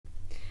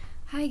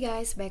Hi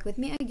guys, back with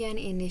me again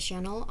in this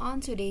channel.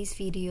 On today's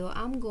video,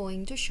 I'm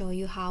going to show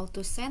you how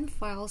to send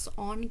files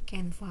on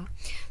Canva.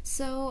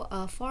 So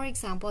for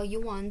example, you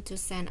want to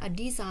send a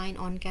design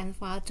on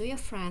Canva to your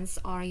friends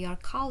or your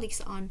colleagues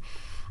on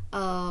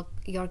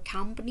your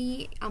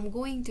company. I'm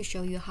going to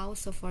show you how.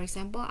 So for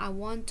example, I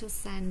want to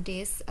send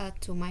this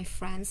to my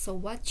friends. So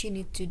what you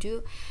need to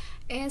do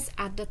is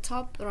at the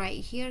top right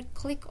here,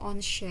 click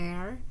on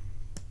share.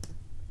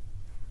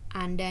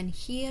 And then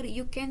here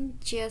you can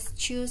just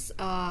choose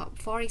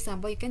for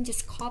example, you can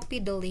just copy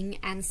the link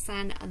and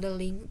send the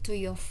link to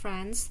your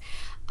friends,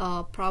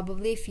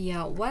 probably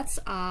via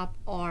WhatsApp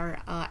or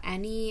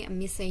any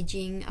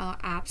messaging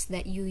apps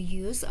that you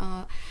use,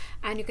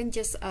 and you can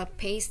just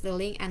paste the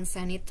link and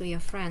send it to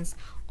your friends.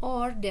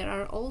 Or there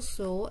are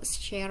also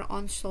share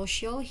on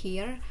social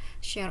here,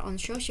 share on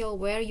social,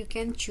 where you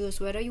can choose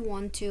whether you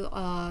want to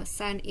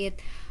send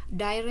it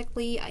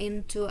directly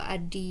into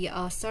the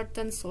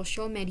certain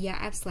social media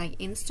apps like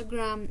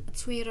Instagram,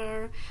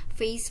 Twitter,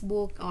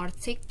 Facebook, or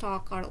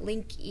TikTok, or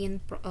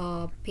LinkedIn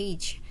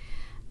page.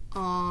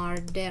 Or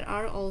there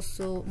are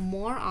also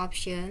more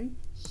options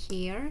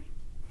here.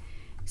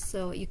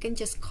 So you can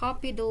just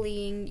copy the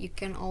link. You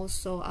can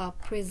also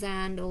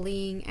present the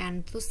link,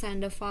 and to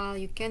send the file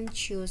you can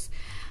choose.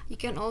 You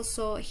can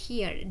also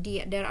here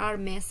there are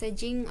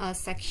messaging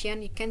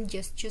section. You can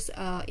just choose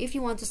if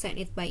you want to send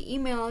it by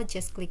email,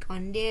 just click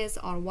on this,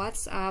 or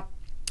WhatsApp,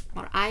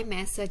 or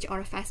iMessage,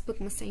 or Facebook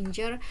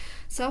Messenger.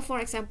 So for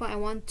example, I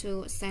want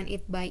to send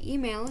it by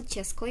email,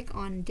 just click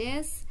on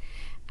this,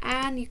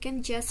 and you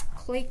can just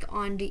click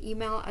on the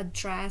email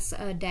address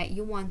that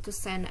you want to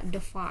send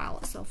the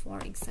file. So for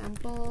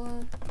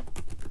example,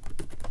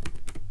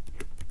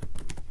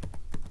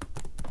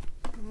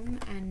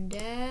 and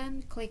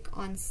then click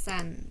on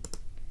send.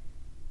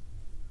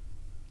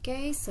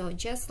 Okay, so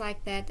just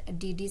like that,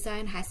 the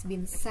design has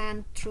been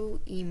sent through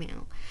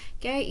email.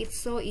 Okay, it's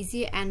so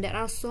easy, and there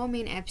are so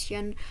many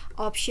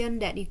option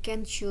that you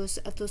can choose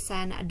to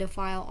send the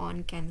file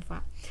on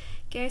Canva.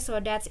 Okay, so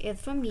that's it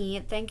from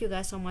me. Thank you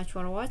guys so much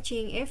for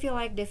watching. If you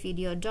like the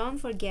video, don't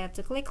forget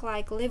to click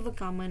like, leave a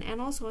comment,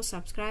 and also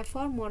subscribe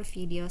for more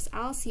videos.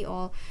 I'll see you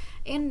all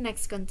in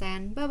next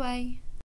content. Bye bye.